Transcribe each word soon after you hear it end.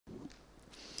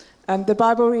The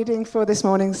Bible reading for this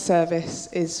morning's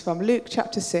service is from Luke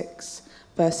chapter 6,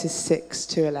 verses 6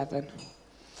 to 11.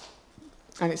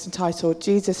 And it's entitled,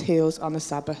 Jesus Heals on the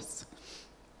Sabbath.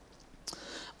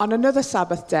 On another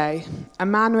Sabbath day, a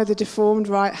man with a deformed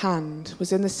right hand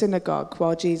was in the synagogue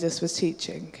while Jesus was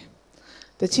teaching.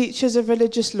 The teachers of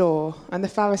religious law and the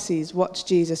Pharisees watched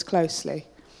Jesus closely.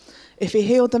 If he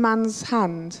healed the man's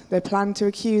hand, they planned to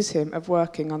accuse him of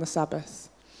working on the Sabbath.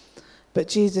 But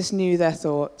Jesus knew their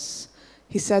thoughts.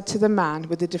 He said to the man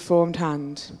with the deformed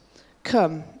hand,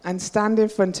 "Come and stand in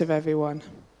front of everyone."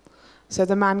 So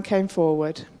the man came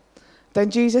forward. Then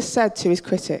Jesus said to his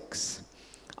critics,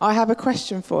 "I have a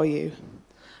question for you.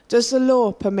 Does the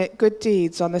law permit good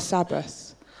deeds on the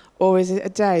Sabbath, or is it a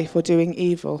day for doing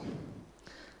evil?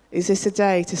 Is this a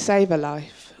day to save a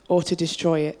life or to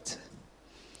destroy it?"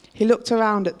 He looked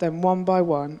around at them one by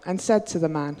one and said to the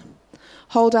man,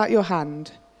 "Hold out your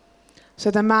hand." So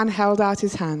the man held out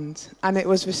his hand, and it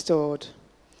was restored.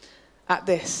 At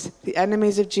this, the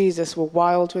enemies of Jesus were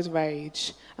wild with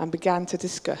rage and began to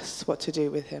discuss what to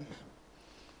do with him.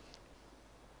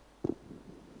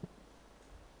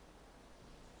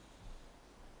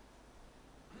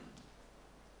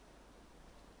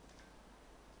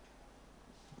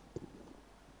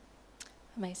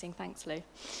 Amazing, thanks, Lou.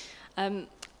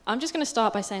 I'm just going to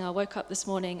start by saying I woke up this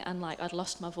morning and I'd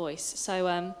lost my voice.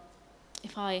 So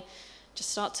if I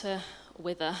just start to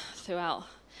wither throughout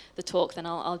the talk, then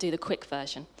I'll do the quick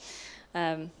version.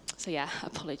 So yeah,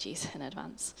 apologies in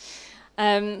advance.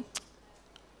 I'm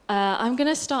going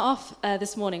to start off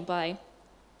this morning by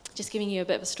just giving you a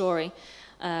bit of a story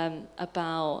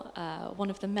about one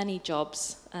of the many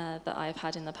jobs that I've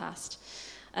had in the past.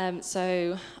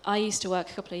 So I used to work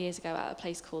a couple of years ago at a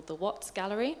place called the Watts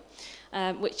Gallery,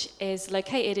 which is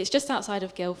located, it's just outside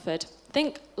of Guildford.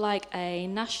 Think like a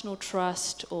National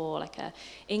Trust or like a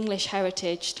English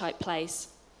heritage type place,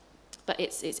 but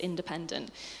it's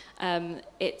independent.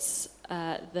 It's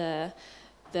the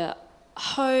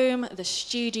home, the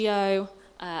studio,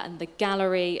 and the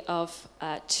gallery of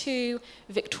two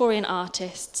Victorian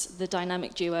artists, the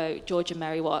dynamic duo George and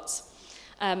Mary Watts.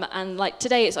 And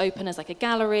today it's open as a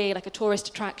gallery, a tourist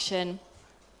attraction.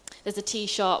 There's a tea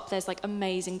shop, there's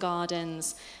amazing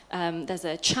gardens. There's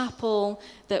a chapel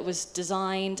that was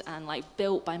designed and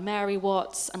built by Mary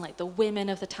Watts and the women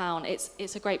of the town.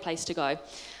 It's a great place to go.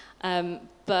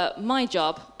 But my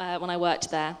job when I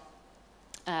worked there,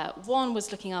 one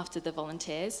was looking after the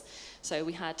volunteers. So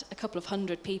we had a couple of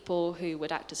hundred people who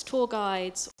would act as tour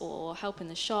guides or help in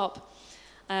the shop.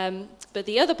 But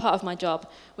the other part of my job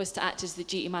was to act as the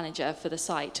duty manager for the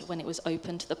site when it was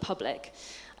open to the public.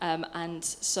 And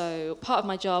so part of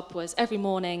my job was every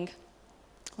morning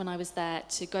when I was there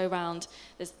to go around,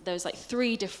 there was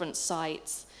 3 different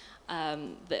sites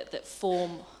that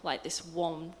form this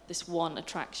one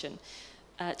attraction.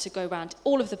 To go around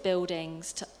all of the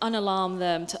buildings, to unalarm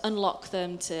them, to unlock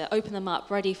them, to open them up,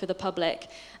 ready for the public,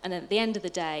 and then at the end of the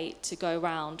day, to go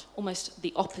around almost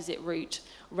the opposite route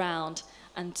round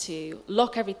and to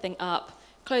lock everything up,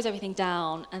 close everything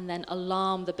down, and then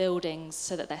alarm the buildings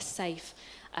so that they're safe,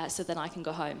 so then I can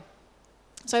go home.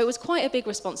 So it was quite a big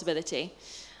responsibility.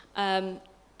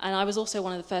 And I was also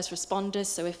one of the first responders,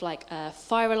 so if a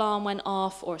fire alarm went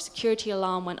off or a security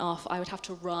alarm went off, I would have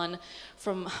to run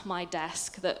from my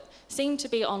desk that seemed to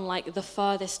be on the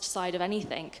farthest side of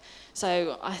anything.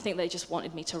 So I think they just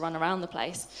wanted me to run around the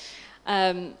place.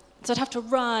 So I'd have to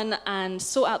run and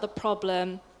sort out the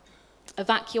problem,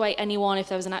 evacuate anyone if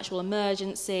there was an actual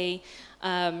emergency,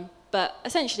 but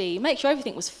essentially make sure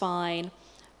everything was fine,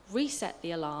 reset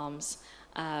the alarms,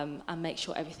 and make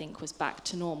sure everything was back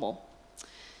to normal.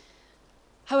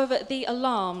 However, the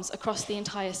alarms across the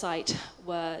entire site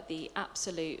were the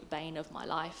absolute bane of my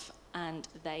life, and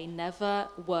they never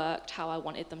worked how I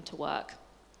wanted them to work.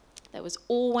 There was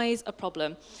always a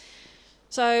problem.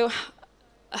 So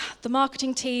the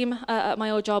marketing team at my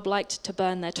old job liked to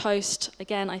burn their toast.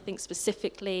 Again, I think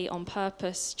specifically on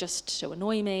purpose, just to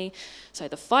annoy me. So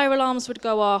the fire alarms would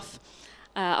go off.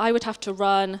 I would have to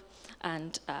run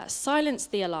and silence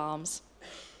the alarms.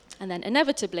 And then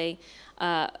inevitably,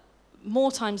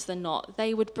 more times than not,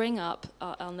 they would bring up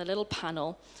on the little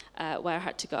panel where I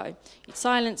had to go. You'd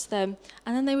silence them,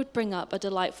 and then they would bring up a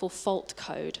delightful fault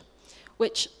code,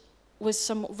 which was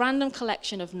some random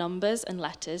collection of numbers and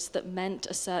letters that meant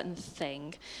a certain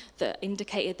thing that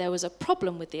indicated there was a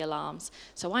problem with the alarms.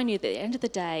 So I knew that at the end of the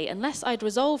day, unless I'd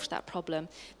resolved that problem,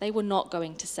 they were not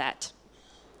going to set.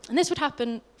 And this would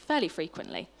happen fairly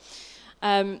frequently.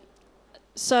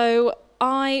 So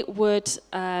I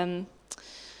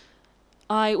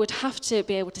would have to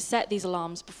be able to set these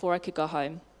alarms before I could go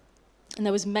home. And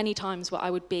there was many times where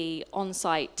I would be on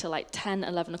site till like 10,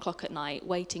 11 o'clock at night,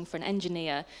 waiting for an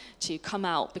engineer to come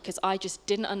out because I just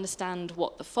didn't understand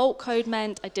what the fault code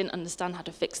meant. I didn't understand how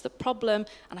to fix the problem,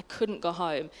 and I couldn't go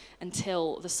home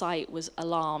until the site was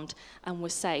alarmed and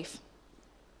was safe.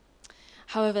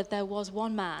 However, there was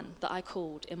one man that I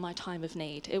called in my time of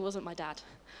need. It wasn't my dad.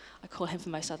 I call him for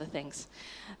most other things.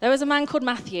 There was a man called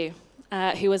Matthew,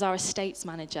 who was our estates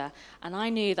manager, and I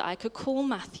knew that I could call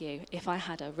Matthew if I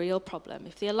had a real problem.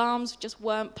 If the alarms just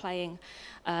weren't playing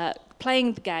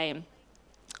the game,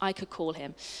 I could call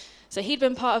him. So he'd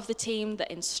been part of the team that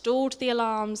installed the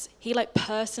alarms. He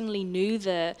personally knew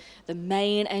the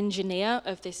main engineer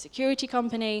of this security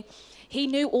company. He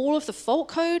knew all of the fault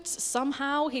codes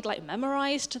somehow. He'd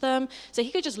memorized them. So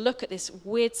he could just look at this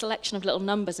weird selection of little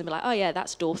numbers and be like, oh yeah,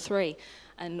 that's door 3,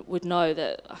 and would know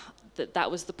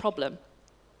that was the problem.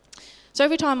 So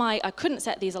every time I couldn't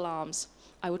set these alarms,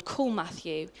 I would call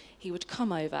Matthew. He would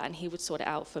come over and he would sort it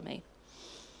out for me.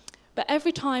 But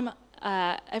every time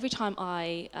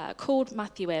I called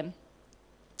Matthew in,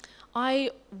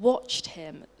 I watched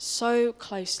him so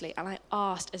closely and I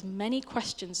asked as many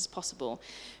questions as possible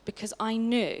because I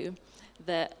knew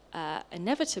that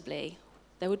inevitably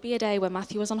there would be a day where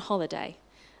Matthew was on holiday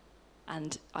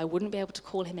and I wouldn't be able to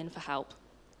call him in for help.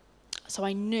 So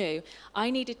I knew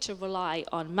I needed to rely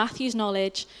on Matthew's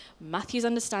knowledge, Matthew's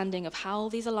understanding of how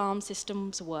these alarm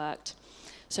systems worked,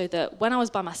 so that when I was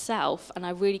by myself and I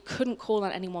really couldn't call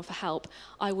on anyone for help,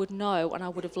 I would know and I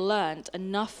would have learned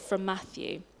enough from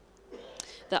Matthew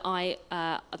that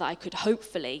I could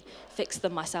hopefully fix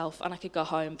them myself and I could go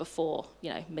home before,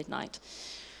 midnight.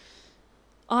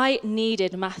 I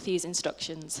needed Matthew's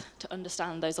instructions to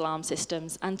understand those alarm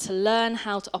systems and to learn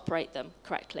how to operate them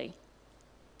correctly.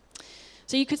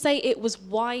 So you could say it was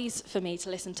wise for me to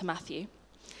listen to Matthew,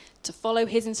 to follow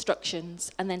his instructions,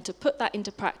 and then to put that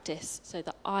into practice so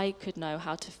that I could know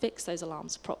how to fix those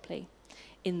alarms properly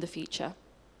in the future.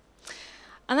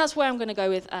 And that's where I'm going to go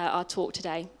with our talk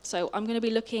today. So I'm going to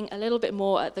be looking a little bit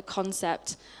more at the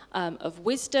concept of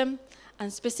wisdom,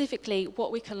 and specifically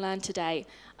what we can learn today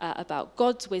about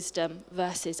God's wisdom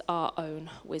versus our own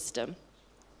wisdom.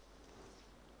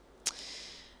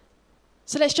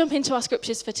 So let's jump into our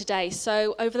scriptures for today.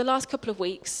 So over the last couple of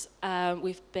weeks,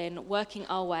 we've been working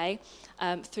our way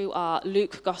through our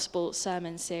Luke Gospel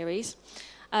sermon series.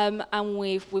 And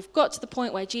we've got to the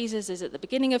point where Jesus is at the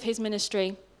beginning of his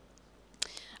ministry.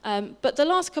 But the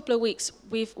last couple of weeks,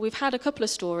 we've had a couple of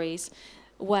stories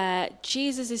where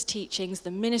Jesus' teachings,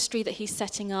 the ministry that he's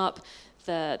setting up,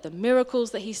 the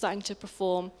miracles that he's starting to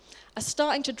perform, are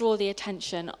starting to draw the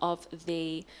attention of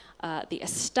the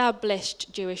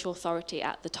established Jewish authority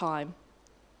at the time.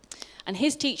 And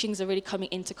his teachings are really coming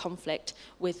into conflict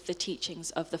with the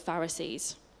teachings of the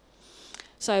Pharisees.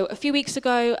 So a few weeks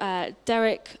ago,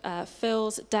 Derek,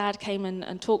 Phil's dad, came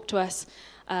and talked to us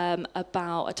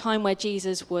about a time where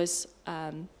Jesus was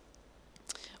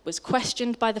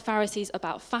questioned by the Pharisees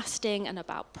about fasting and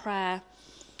about prayer.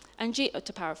 And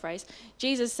to paraphrase,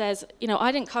 Jesus says,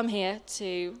 I didn't come here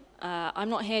I'm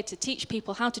not here to teach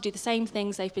people how to do the same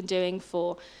things they've been doing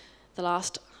for the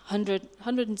last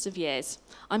hundreds of years.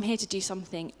 I'm here to do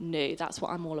something new. That's what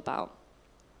I'm all about.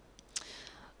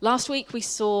 Last week we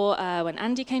saw, when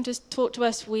Andy came to talk to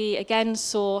us, we again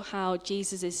saw how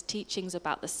Jesus' teachings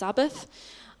about the Sabbath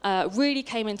really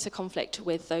came into conflict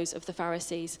with those of the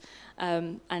Pharisees.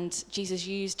 And Jesus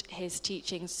used his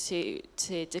teachings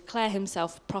to declare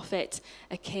himself prophet,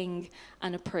 a king,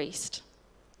 and a priest.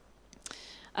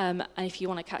 And if you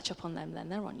want to catch up on them, then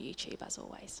they're on YouTube, as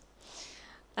always.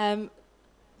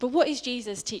 But what is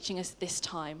Jesus teaching us this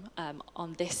time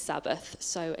on this Sabbath?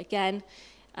 So again,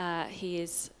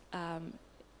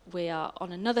 we are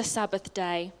on another Sabbath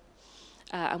day,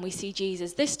 and we see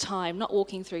Jesus this time not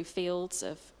walking through fields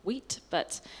of wheat,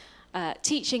 but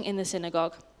teaching in the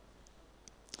synagogue.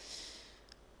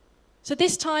 So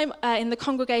this time, in the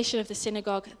congregation of the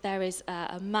synagogue, there is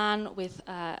a man with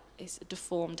his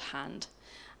deformed hand.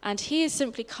 And he has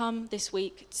simply come this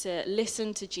week to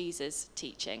listen to Jesus'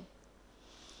 teaching.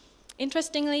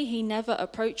 Interestingly, he never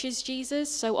approaches Jesus.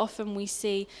 So often we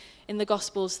see in the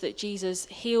Gospels that Jesus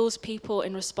heals people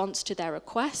in response to their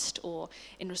request or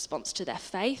in response to their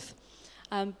faith.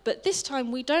 But this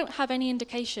time we don't have any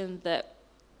indication that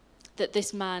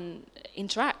this man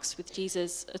interacts with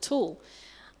Jesus at all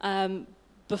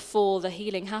before the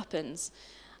healing happens.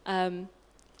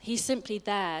 He's simply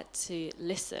there to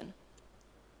listen.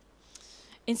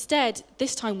 Instead,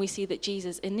 this time we see that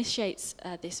Jesus initiates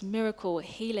this miracle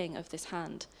healing of this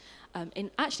hand,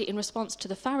 in response to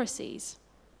the Pharisees,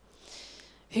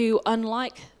 who,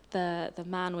 unlike the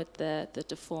man with the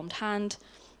deformed hand,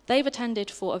 they've attended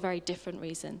for a very different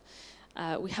reason.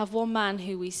 We have one man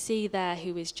who we see there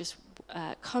who is just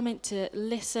coming to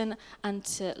listen and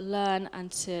to learn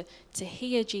and to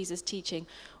hear Jesus teaching,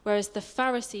 whereas the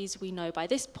Pharisees, we know by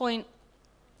this point,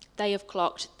 they have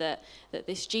clocked that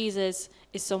this Jesus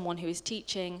is someone who is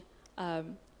teaching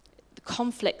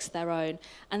conflicts their own,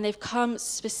 and they've come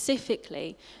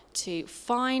specifically to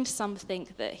find something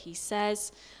that he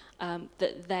says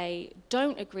that they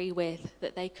don't agree with,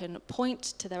 that they can point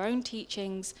to their own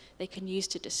teachings, they can use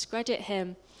to discredit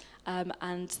him,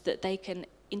 and that they can,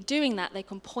 in doing that, they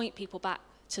can point people back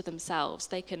to themselves.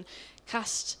 They can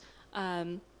cast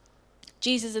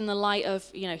Jesus in the light of,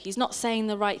 he's not saying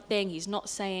the right thing, he's not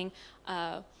saying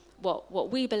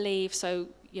what we believe, so,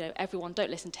 everyone,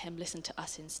 don't listen to him, listen to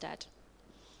us instead.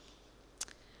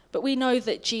 But we know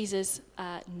that Jesus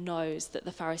knows that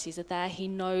the Pharisees are there. He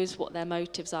knows what their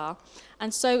motives are.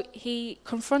 And so he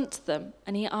confronts them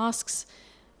and he asks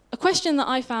a question that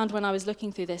I found when I was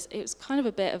looking through this. It was kind of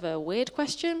a bit of a weird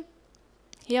question.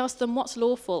 He asked them, what's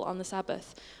lawful on the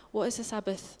Sabbath? What is the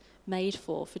Sabbath made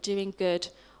for doing good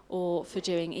or for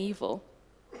doing evil?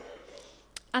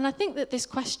 And I think that this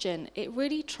question, it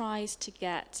really tries to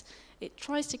get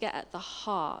at the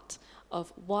heart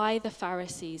of why the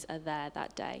Pharisees are there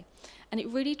that day. And it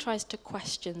really tries to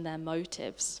question their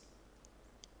motives.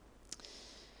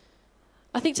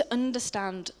 I think to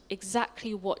understand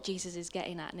exactly what Jesus is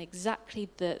getting at and exactly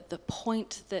the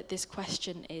point that this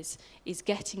question is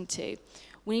getting to,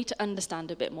 we need to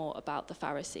understand a bit more about the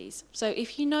Pharisees. So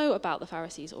if you know about the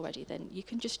Pharisees already, then you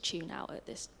can just tune out at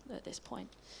this point.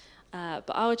 But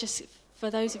I will just, for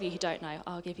those of you who don't know,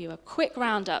 I'll give you a quick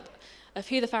roundup of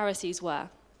who the Pharisees were.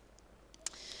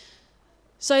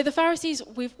 So the Pharisees,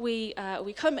 we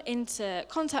come into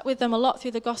contact with them a lot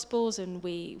through the Gospels, and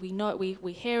we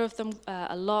hear of them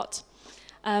a lot.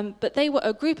 But they were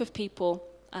a group of people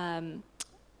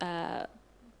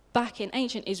back in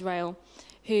ancient Israel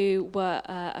who were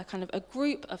a kind of a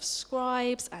group of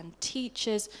scribes and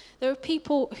teachers. There were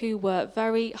people who were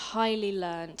very highly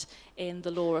learned in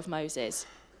the law of Moses.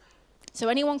 So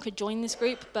anyone could join this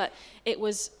group, but it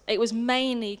was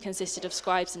mainly consisted of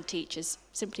scribes and teachers,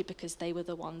 simply because they were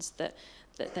the ones that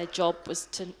their job was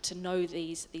to know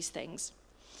these things.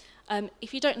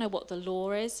 If you don't know what the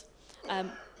law is,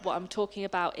 what I'm talking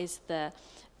about is the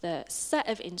set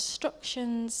of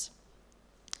instructions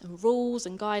and rules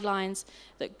and guidelines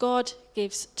that God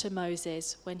gives to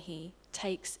Moses when he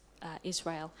takes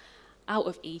Israel out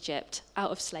of Egypt,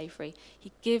 out of slavery.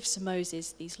 He gives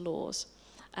Moses these laws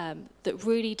that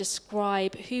really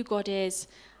describe who God is,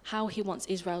 how he wants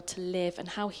Israel to live, and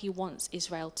how he wants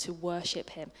Israel to worship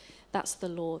him. That's the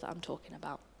law that I'm talking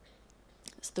about.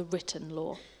 It's the written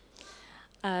law.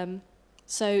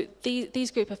 So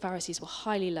these group of Pharisees were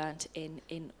highly learned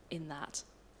in that.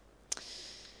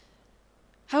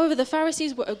 However, the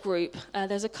Pharisees were a group.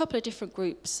 There's a couple of different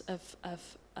groups of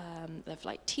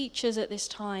like teachers at this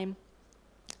time.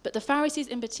 But the Pharisees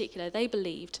in particular, they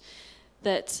believed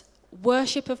that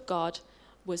worship of God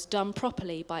was done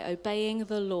properly by obeying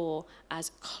the law as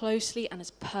closely and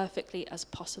as perfectly as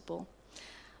possible.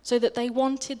 So that they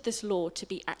wanted this law to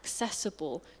be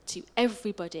accessible to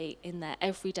everybody in their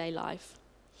everyday life.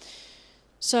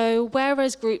 So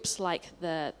whereas groups like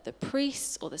the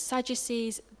priests or the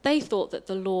Sadducees, they thought that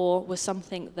the law was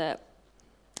something that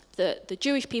the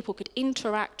Jewish people could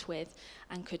interact with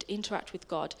and could interact with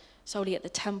God solely at the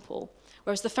temple,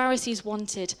 whereas the Pharisees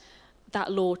wanted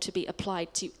that law to be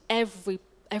applied to every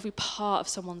part of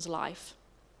someone's life,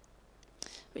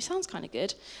 which sounds kind of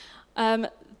good.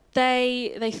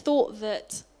 They thought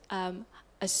that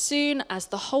as soon as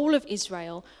the whole of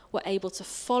Israel were able to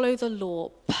follow the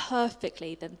law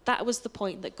perfectly, then that was the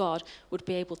point that God would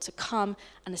be able to come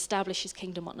and establish his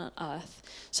kingdom on earth.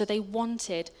 So they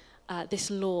wanted this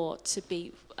law to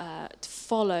be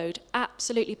followed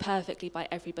absolutely perfectly by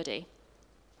everybody.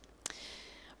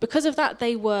 Because of that,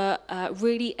 they were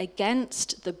really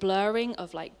against the blurring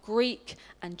of like Greek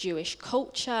and Jewish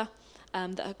culture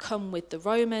that had come with the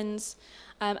Romans.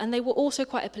 And they were also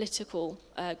quite a political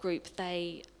group.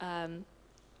 They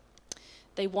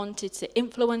wanted to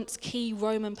influence key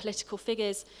Roman political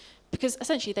figures because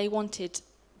essentially they wanted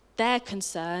their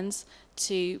concerns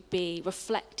to be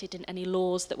reflected in any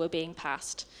laws that were being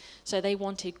passed. So they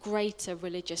wanted greater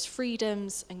religious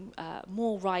freedoms and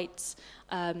more rights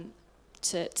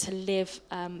to live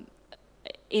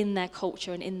in their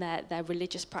culture and in their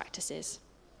religious practices.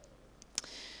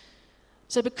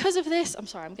 So because of this, I'm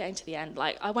sorry, I'm getting to the end.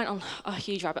 Like, I went on a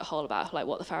huge rabbit hole about like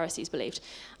what the Pharisees believed,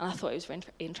 and I thought it was very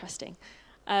interesting.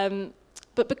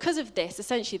 But because of this,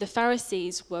 essentially, the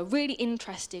Pharisees were really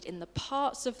interested in the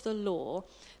parts of the law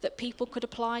that people could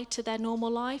apply to their normal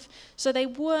life. So they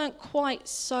weren't quite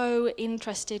so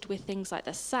interested with things like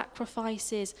the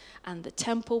sacrifices and the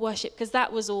temple worship, because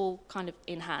that was all kind of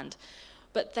in hand.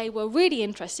 But they were really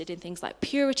interested in things like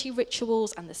purity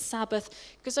rituals and the Sabbath,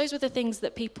 because those were the things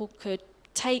that people could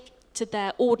take to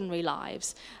their ordinary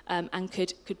lives and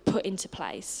could put into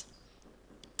place.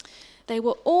 They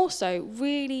were also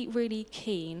really, really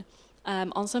keen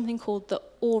on something called the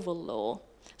oral law.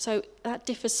 So that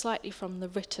differs slightly from the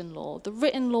written law. The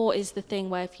written law is the thing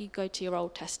where if you go to your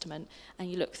Old Testament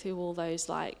and you look through all those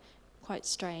like quite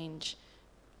strange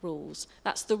rules,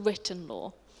 that's the written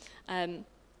law. And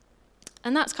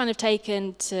that's kind of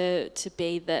taken to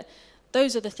be that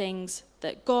those are the things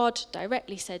that God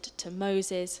directly said to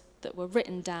Moses that were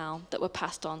written down, that were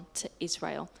passed on to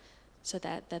Israel. So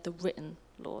they're the written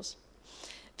laws.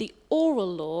 The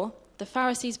oral law, the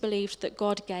Pharisees believed that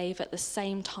God gave at the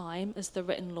same time as the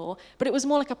written law, but it was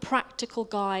more like a practical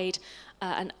guide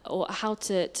or how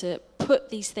to put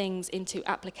these things into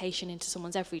application into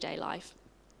someone's everyday life.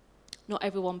 Not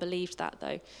everyone believed that,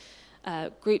 though.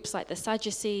 Groups like the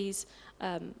Sadducees,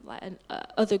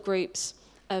 other groups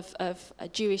of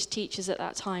Jewish teachers at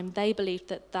that time, they believed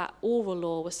that oral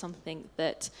law was something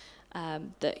that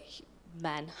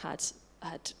men had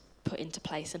put into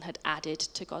place and had added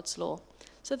to God's law.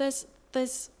 So there's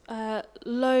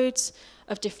loads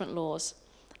of different laws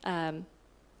that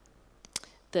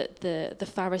the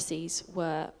Pharisees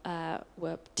were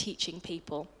teaching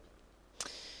people.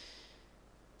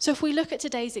 So if we look at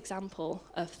today's example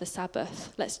of the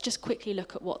Sabbath, let's just quickly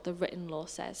look at what the written law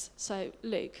says. So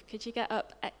Luke, could you get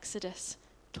up Exodus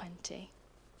 20?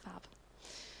 Fab.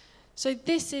 So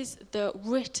this is the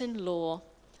written law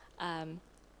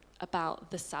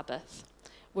about the Sabbath.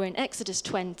 We're in Exodus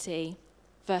 20,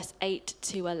 verse 8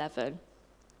 to 11.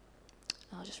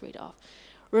 I'll just read it off.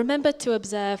 Remember to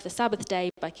observe the Sabbath day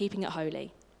by keeping it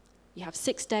holy. You have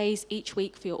 6 days each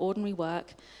week for your ordinary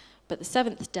work, but the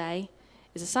seventh day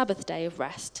is a Sabbath day of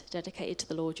rest dedicated to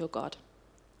the Lord your God.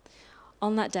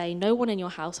 On that day, no one in your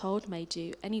household may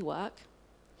do any work.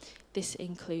 This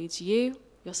includes you,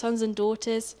 your sons and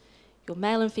daughters, your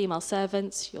male and female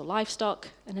servants, your livestock,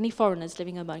 and any foreigners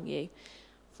living among you.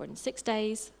 For in 6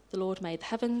 days the Lord made the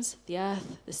heavens, the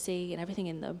earth, the sea, and everything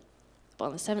in them. But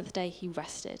on the seventh day he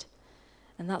rested.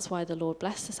 And that's why the Lord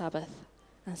blessed the Sabbath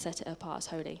and set it apart as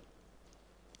holy.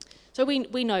 So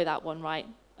we know that one, right?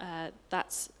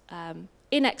 That's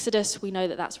in Exodus, we know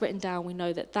that that's written down. We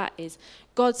know that that is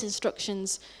God's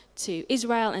instructions to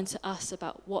Israel and to us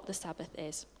about what the Sabbath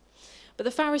is. But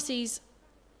the Pharisees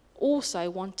also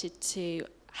wanted to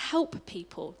help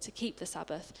people to keep the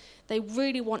Sabbath. They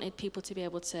really wanted people to be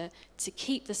able to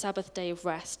keep the Sabbath day of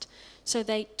rest. So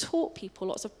they taught people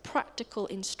lots of practical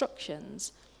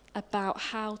instructions about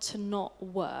how to not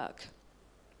work.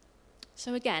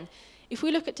 So again, if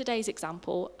we look at today's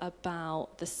example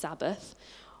about the Sabbath,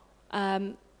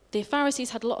 the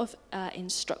Pharisees had a lot of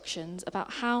instructions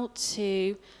about how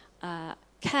to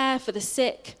care for the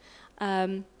sick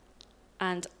and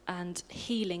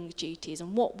healing duties,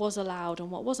 and what was allowed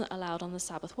and what wasn't allowed on the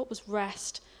Sabbath, what was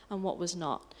rest and what was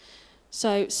not.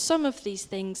 So some of these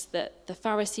things that the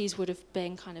Pharisees would have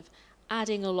been kind of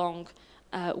adding along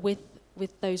with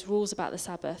those rules about the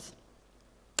Sabbath.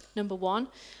 Number one,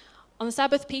 on the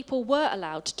Sabbath, people were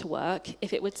allowed to work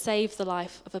if it would save the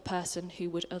life of a person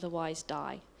who would otherwise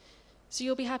die. So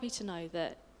you'll be happy to know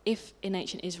that if in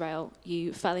ancient Israel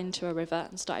you fell into a river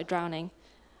and started drowning,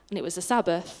 and it was the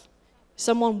Sabbath,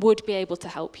 someone would be able to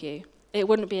help you. It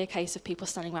wouldn't be a case of people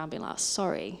standing around being like,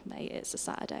 sorry, mate, it's a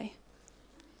Saturday.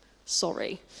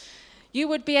 Sorry. You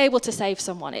would be able to save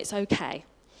someone. It's okay.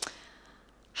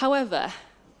 However,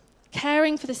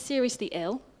 caring for the seriously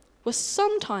ill was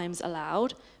sometimes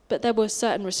allowed, but there were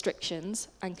certain restrictions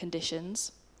and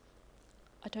conditions.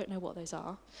 I don't know what those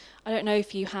are. I don't know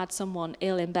if you had someone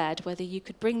ill in bed, whether you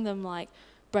could bring them like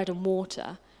bread and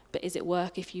water, but is it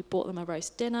work if you bought them a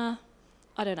roast dinner?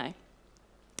 I don't know.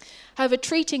 However,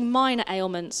 treating minor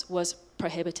ailments was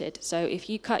prohibited. So if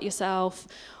you cut yourself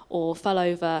or fell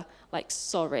over, like,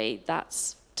 sorry,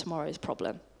 that's tomorrow's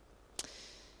problem.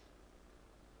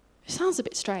 It sounds a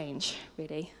bit strange,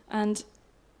 really. And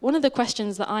one of the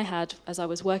questions that I had as I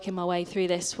was working my way through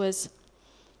this was,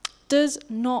 does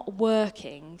not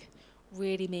working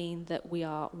really mean that we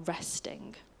are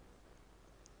resting?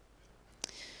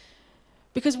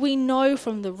 Because we know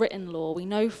from the written law, we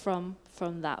know from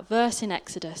that verse in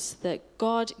Exodus that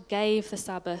God gave the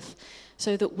Sabbath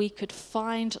so that we could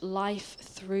find life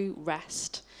through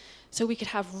rest, so we could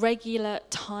have regular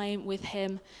time with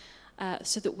him,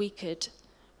 so that we could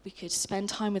we could spend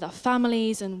time with our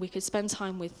families, and we could spend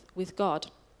time with God.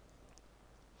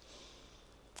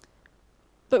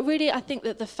 But really, I think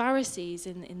that the Pharisees,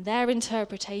 in their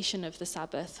interpretation of the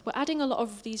Sabbath, were adding a lot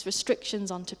of these restrictions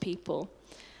onto people.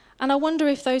 And I wonder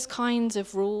if those kinds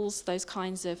of rules, those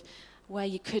kinds of where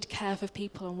you could care for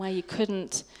people and where you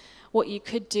couldn't, what you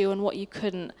could do and what you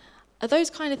couldn't, are those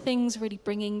kind of things really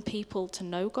bringing people to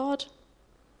know God?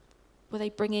 Were they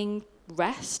bringing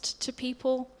rest to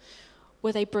people?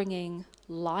 Were they bringing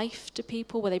life to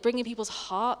people? Were they bringing people's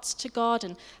hearts to God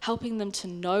and helping them to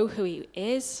know who he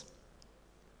is?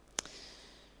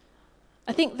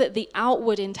 I think that the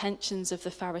outward intentions of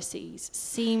the Pharisees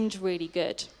seemed really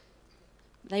good.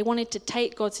 They wanted to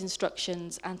take God's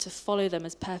instructions and to follow them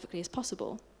as perfectly as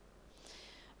possible.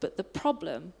 But the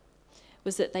problem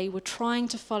was that they were trying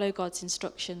to follow God's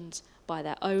instructions by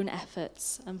their own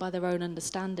efforts and by their own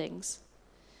understandings.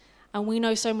 And we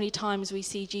know so many times we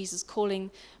see Jesus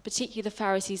calling particularly the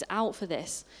Pharisees out for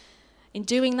this. In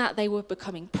doing that, they were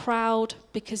becoming proud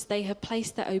because they had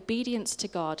placed their obedience to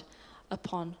God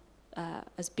upon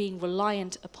as being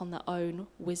reliant upon their own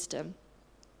wisdom.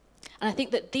 And I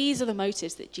think that these are the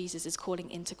motives that Jesus is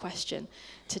calling into question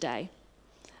today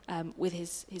with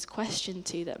his question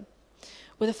to them.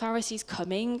 Were the Pharisees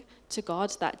coming to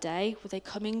God that day? Were they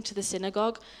coming to the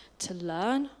synagogue to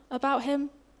learn about him,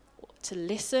 to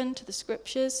listen to the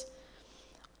scriptures?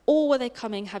 Or were they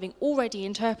coming having already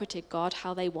interpreted God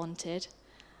how they wanted?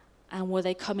 And were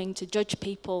they coming to judge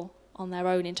people on their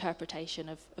own interpretation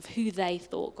of who they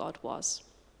thought God was?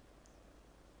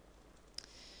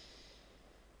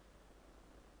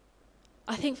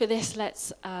 I think for this,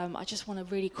 I just want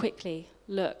to really quickly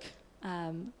look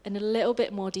in a little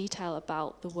bit more detail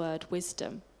about the word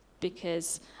wisdom,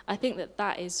 because I think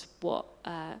that is what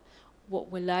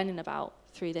we're learning about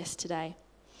through this today.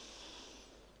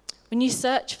 When you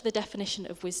search for the definition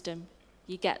of wisdom,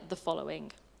 you get the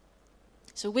following.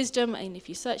 So wisdom, and if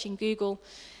you search in Google,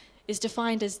 is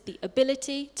defined as the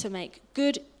ability to make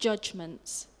good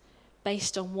judgments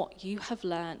based on what you have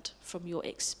learnt from your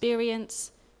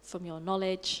experience, from your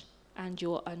knowledge, and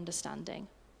your understanding.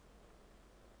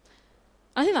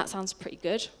 I think that sounds pretty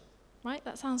good, right?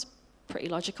 That sounds pretty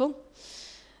logical.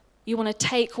 You want to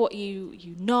take what you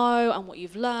know and what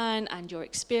you've learned and your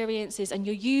experiences, and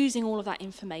you're using all of that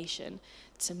information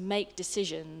to make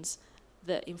decisions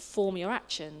that inform your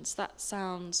actions. That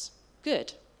sounds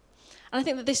good. And I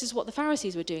think that this is what the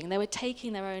Pharisees were doing. They were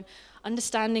taking their own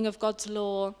understanding of God's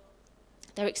law,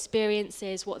 their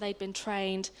experiences, what they'd been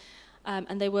trained,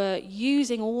 and they were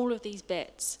using all of these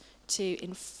bits to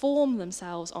inform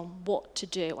themselves on what to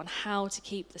do, on how to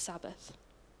keep the Sabbath.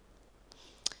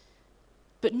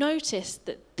 But notice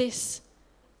that this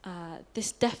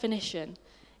definition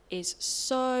is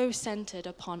so centered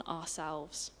upon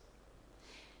ourselves.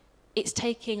 It's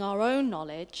taking our own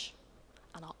knowledge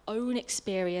and our own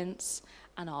experience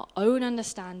and our own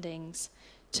understandings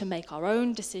to make our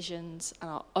own decisions and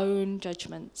our own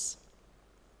judgments.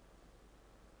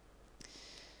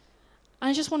 And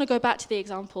I just want to go back to the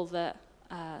example that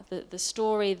the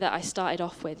story that I started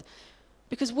off with,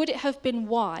 because would it have been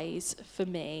wise for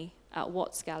me at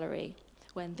Watts Gallery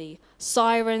when the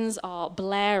sirens are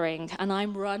blaring and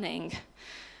I'm running?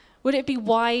 Would it be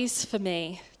wise for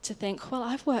me to think, well,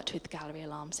 I've worked with gallery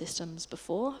alarm systems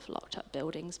before, I've locked up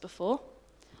buildings before.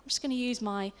 I'm just going to use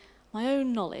my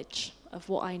own knowledge of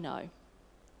what I know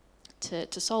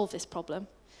to solve this problem.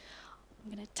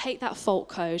 I'm going to take that fault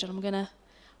code and I'm going to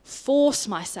force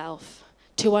myself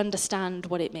to understand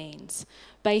what it means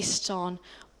based on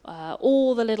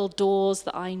all the little doors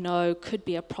that I know could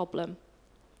be a problem.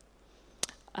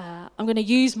 I'm going to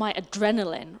use my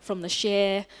adrenaline from the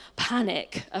sheer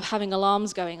panic of having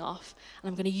alarms going off, and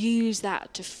I'm going to use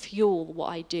that to fuel what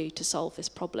I do to solve this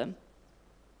problem.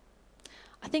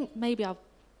 I think maybe I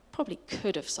probably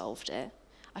could have solved it.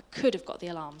 I could have got the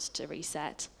alarms to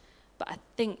reset, but I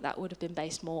think that would have been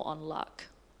based more on luck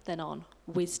than on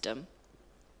wisdom.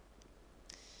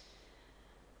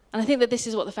 And I think that this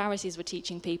is what the Pharisees were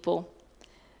teaching people,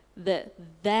 that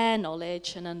their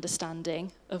knowledge and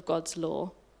understanding of God's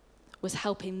law was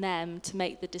helping them to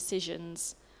make the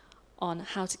decisions on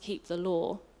how to keep the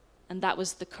law, and that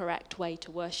was the correct way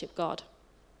to worship God.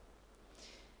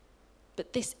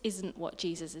 But this isn't what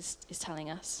Jesus is telling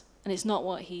us, and it's not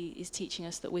what he is teaching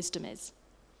us that wisdom is.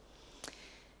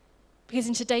 Because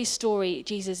in today's story,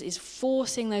 Jesus is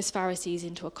forcing those Pharisees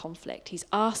into a conflict. He's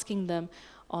asking them,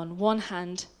 on one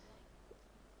hand,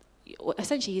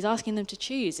 essentially he's asking them to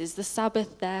choose. Is the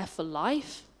Sabbath there for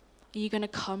life? Are you going to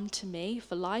come to me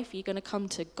for life? Are you going to come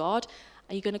to God?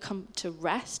 Are you going to come to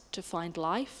rest, to find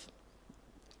life?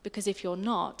 Because if you're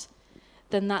not,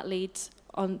 then that leads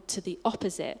on to the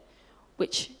opposite,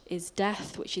 which is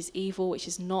death, which is evil, which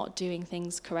is not doing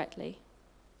things correctly.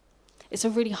 It's a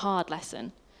really hard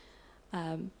lesson.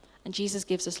 And Jesus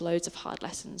gives us loads of hard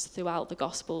lessons throughout the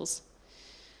Gospels.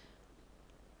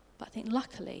 But I think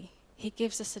luckily, he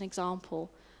gives us an example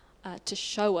to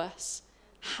show us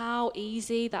how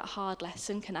easy that hard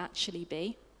lesson can actually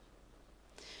be.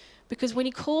 Because when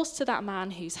he calls to that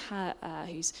man whose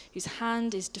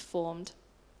hand is deformed,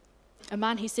 a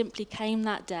man who simply came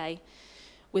that day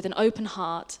with an open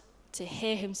heart to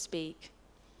hear him speak,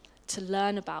 to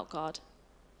learn about God,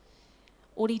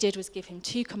 all he did was give him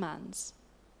 2 commands.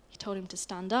 He told him to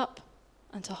stand up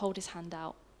and to hold his hand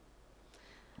out.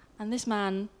 And this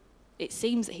man, it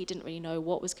seems that he didn't really know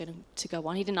what was going to go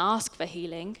on. He didn't ask for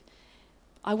healing.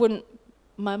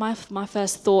 My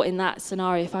first thought in that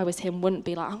scenario, if I was him, wouldn't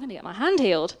be like, I'm going to get my hand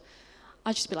healed.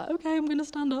 I'd just be like, okay, I'm going to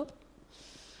stand up.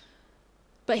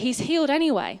 But he's healed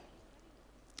anyway.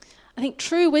 I think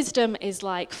true wisdom is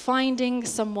like finding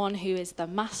someone who is the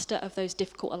master of those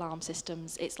difficult alarm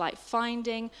systems. It's like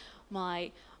finding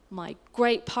my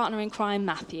great partner in crime,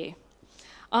 Matthew,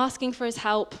 asking for his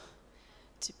help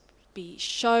to be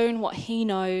shown what he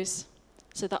knows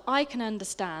so that I can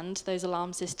understand those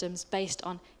alarm systems based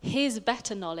on his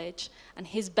better knowledge and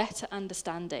his better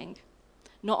understanding,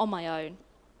 not on my own.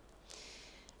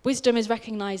 Wisdom is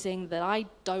recognizing that I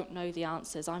don't know the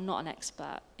answers. I'm not an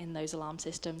expert in those alarm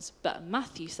systems, but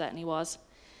Matthew certainly was.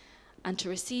 And to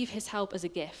receive his help as a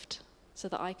gift so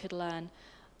that I could learn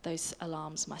those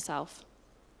alarms myself.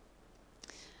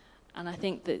 And I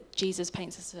think that Jesus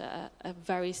paints us a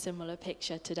very similar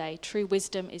picture today. True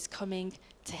wisdom is coming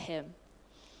to him,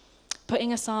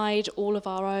 putting aside all of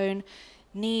our own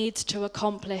needs to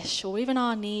accomplish, or even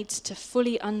our needs to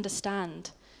fully understand,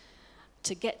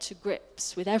 to get to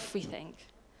grips with everything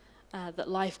that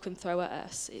life can throw at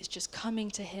us. It's just coming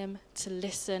to him to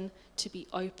listen, to be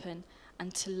open,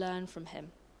 and to learn from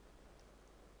him.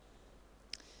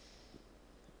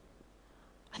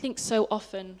 I think so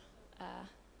often,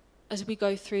 as we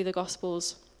go through the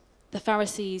Gospels, the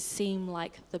Pharisees seem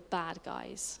like the bad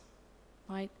guys,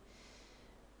 right?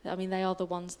 I mean, they are the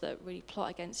ones that really plot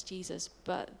against Jesus,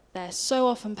 but they're so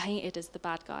often painted as the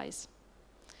bad guys.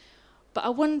 But I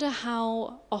wonder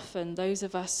how often those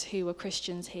of us who are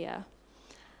Christians here,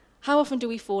 how often do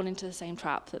we fall into the same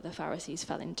trap that the Pharisees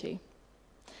fell into?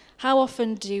 How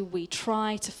often do we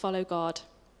try to follow God?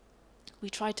 We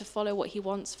try to follow what he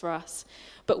wants for us,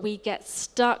 but we get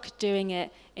stuck doing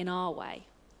it in our way.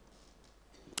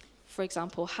 For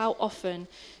example, how often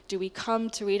do we come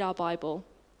to read our Bible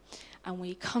and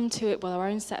we come to it with our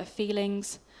own set of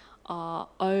feelings, our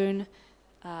own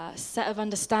set of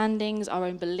understandings, our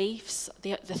own beliefs,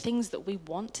 the things that we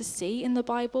want to see in the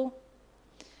Bible,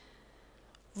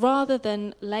 rather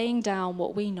than laying down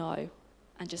what we know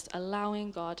and just allowing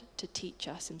God to teach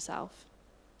us himself.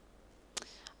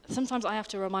 Sometimes I have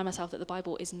to remind myself that the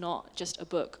Bible is not just a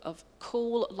book of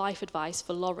cool life advice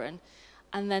for Lauren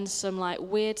and then some like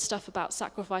weird stuff about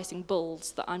sacrificing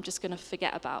bulls that I'm just going to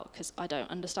forget about because I don't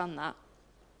understand that.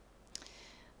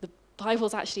 The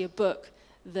Bible's actually a book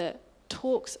that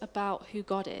talks about who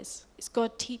God is. It's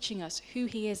God teaching us who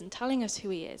he is and telling us who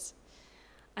he is.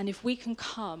 And if we can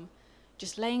come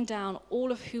just laying down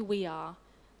all of who we are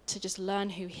to just learn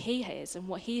who he is and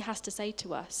what he has to say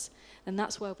to us, then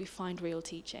that's where we find real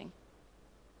teaching.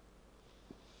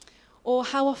 Or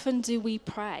how often do we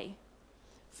pray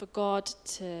for God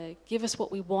to give us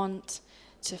what we want,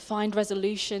 to find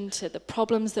resolution to the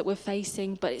problems that we're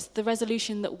facing, but it's the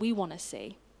resolution that we want to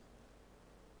see?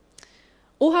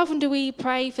 Or how often do we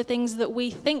pray for things that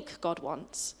we think God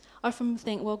wants? I often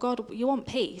think, well, God, you want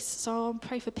peace, so I'll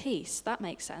pray for peace. That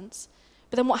makes sense.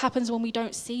 But then what happens when we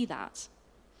don't see that?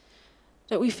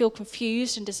 Don't we feel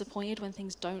confused and disappointed when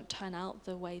things don't turn out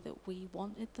the way that we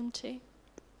wanted them to?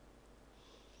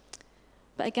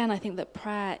 But again, I think that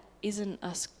prayer isn't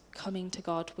us coming to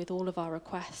God with all of our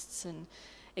requests and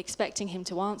expecting him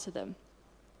to answer them.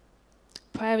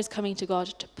 Prayer is coming to God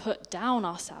to put down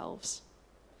ourselves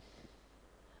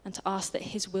and to ask that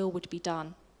his will would be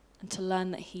done and to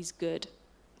learn that he's good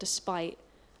despite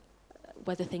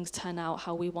whether things turn out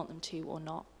how we want them to or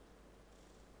not.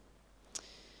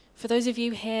 For those of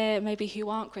you here maybe who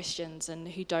aren't Christians and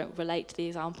who don't relate to the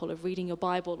example of reading your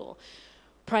Bible or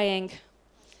praying,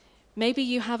 maybe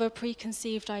you have a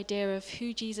preconceived idea of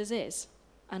who Jesus is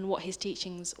and what his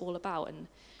teaching's all about, and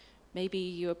maybe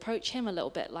you approach him a little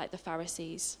bit like the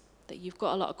Pharisees, that you've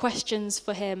got a lot of questions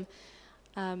for him,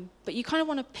 but you kind of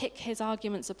want to pick his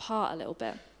arguments apart a little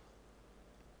bit.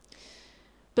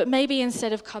 But maybe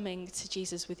instead of coming to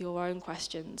Jesus with your own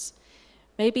questions,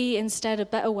 Maybe instead a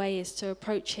better way is to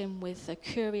approach him with a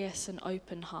curious and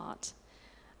open heart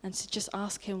and to just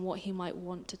ask him what he might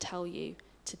want to tell you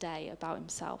today about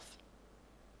himself.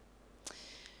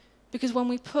 Because when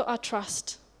we put our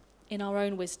trust in our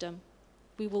own wisdom,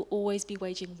 we will always be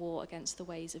waging war against the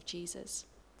ways of Jesus.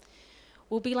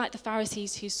 We'll be like the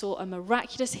Pharisees who saw a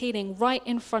miraculous healing right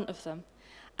in front of them,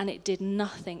 and it did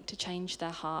nothing to change their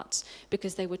hearts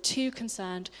because they were too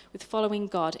concerned with following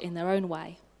God in their own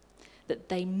way, that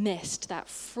they missed that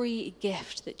free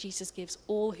gift that Jesus gives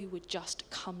all who would just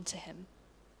come to him.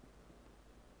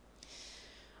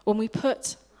 When we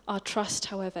put our trust,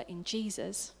 however, in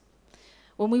Jesus,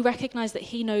 when we recognize that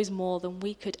he knows more than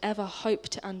we could ever hope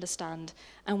to understand,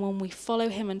 and when we follow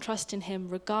him and trust in him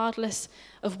regardless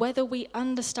of whether we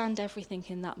understand everything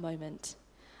in that moment,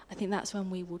 I think that's when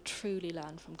we will truly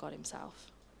learn from God himself.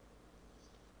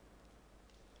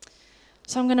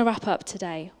 So I'm going to wrap up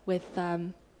today with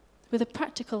a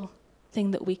practical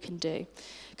thing that we can do.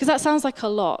 Because that sounds like a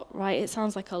lot, right? It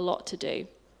sounds like a lot to do.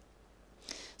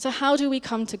 So how do we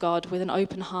come to God with an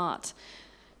open heart?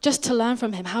 Just to learn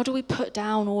from him, how do we put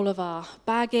down all of our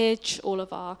baggage, all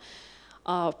of our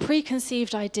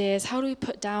preconceived ideas? How do we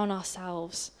put down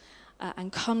ourselves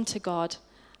and come to God?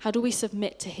 How do we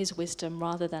submit to his wisdom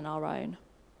rather than our own?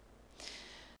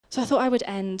 So I thought I would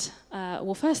end,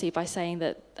 firstly by saying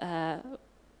that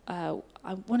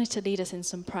I wanted to lead us in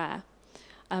some prayer.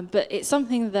 But it's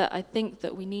something that I think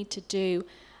that we need to do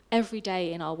every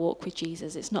day in our walk with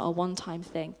Jesus. It's not a one-time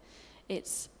thing.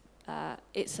 It's a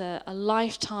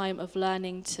lifetime of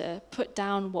learning to put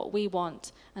down what we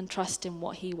want and trust in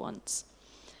what he wants.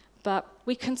 But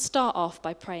we can start off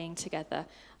by praying together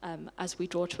as we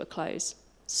draw to a close.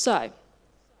 So,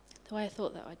 the way I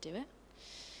thought that I'd do it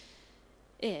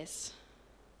is,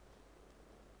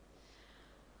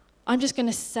 I'm just going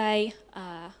to say,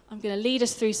 I'm going to lead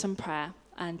us through some prayer.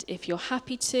 And if you're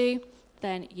happy to,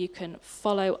 then you can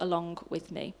follow along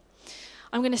with me.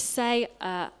 I'm going to say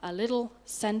a little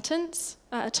sentence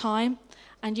at a time,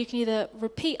 and you can either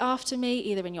repeat after me,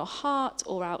 either in your heart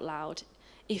or out loud,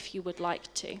 if you would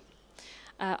like to.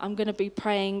 I'm going to be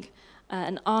praying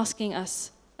and asking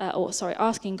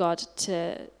God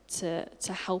to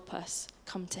help us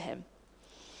come to him.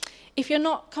 If you're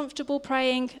not comfortable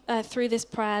praying through this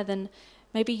prayer, then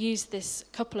maybe use this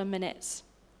couple of minutes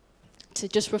to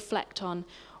just reflect on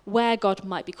where God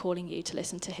might be calling you to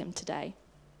listen to him today.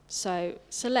 So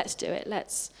let's do it.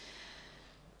 Let's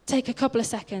take a couple of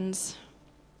seconds,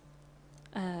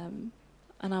 and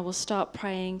I will start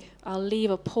praying. I'll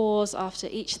leave a pause after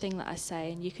each thing that I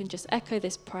say, and you can just echo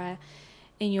this prayer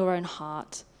in your own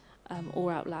heart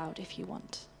or out loud if you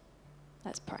want.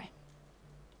 Let's pray.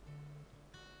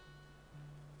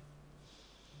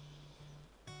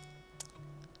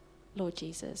 Lord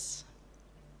Jesus,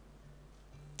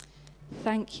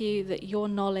 thank you that your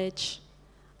knowledge,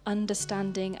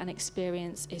 understanding and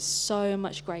experience is so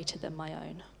much greater than my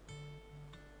own.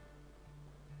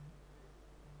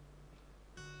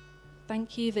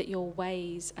 Thank you that your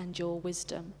ways and your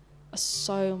wisdom are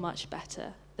so much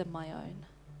better than my own.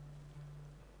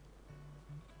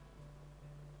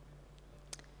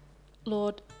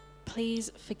 Lord,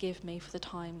 please forgive me for the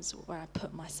times where I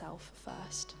put myself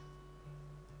first.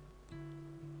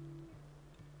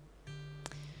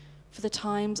 For the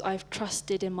times I've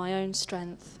trusted in my own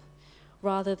strength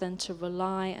rather than to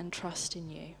rely and trust in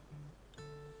you.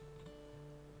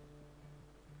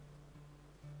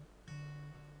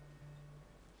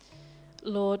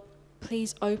 Lord,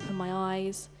 please open my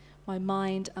eyes, my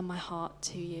mind, and my heart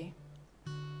to you.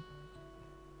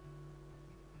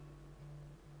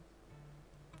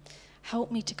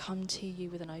 Help me to come to you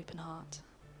with an open heart.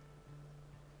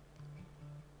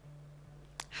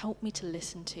 Help me to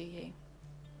listen to you.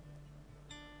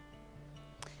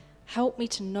 Help me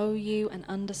to know you and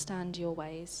understand your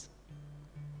ways.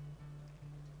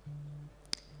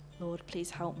 Lord, please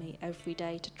help me every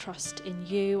day to trust in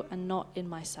you and not in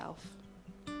myself.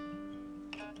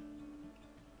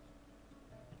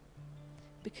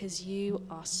 Because you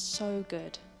are so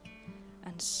good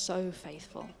and so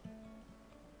faithful.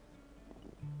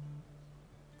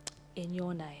 In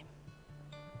your name,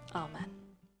 amen.